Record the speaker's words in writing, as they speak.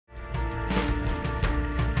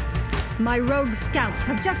My rogue scouts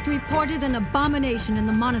have just reported an abomination in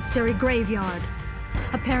the monastery graveyard.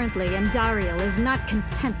 Apparently, Andariel is not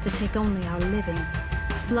content to take only our living.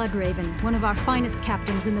 Bloodraven, one of our finest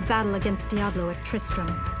captains in the battle against Diablo at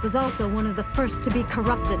Tristram, was also one of the first to be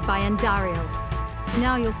corrupted by Andariel.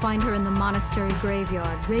 Now you'll find her in the monastery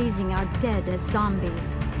graveyard, raising our dead as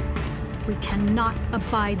zombies. We cannot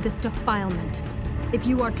abide this defilement. If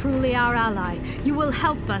you are truly our ally, you will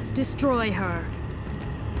help us destroy her.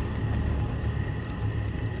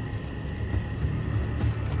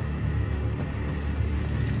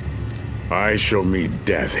 I shall meet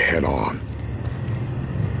death head on.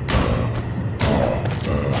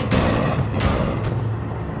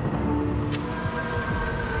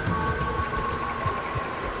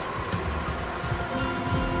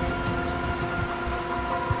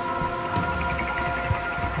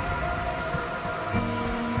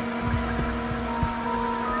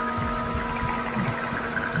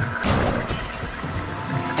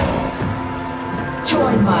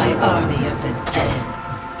 Join my army of the dead.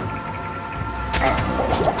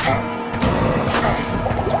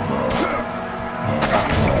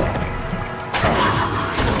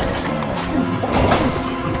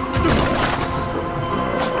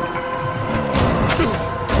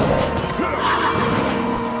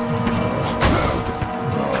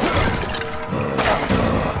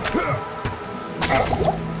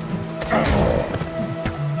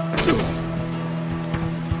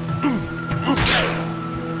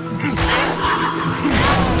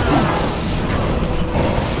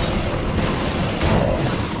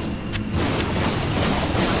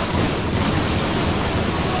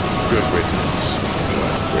 Good riddance,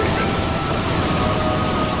 Bloodraven.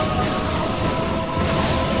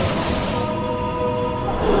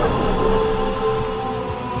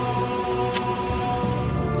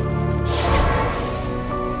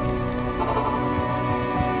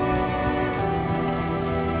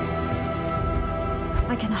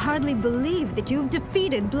 I can hardly believe that you've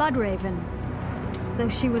defeated Bloodraven. Though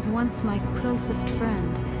she was once my closest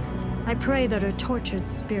friend, I pray that her tortured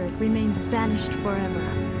spirit remains banished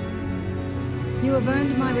forever. You have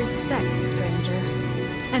earned my respect, stranger,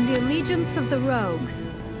 and the allegiance of the rogues.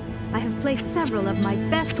 I have placed several of my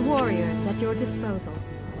best warriors at your disposal.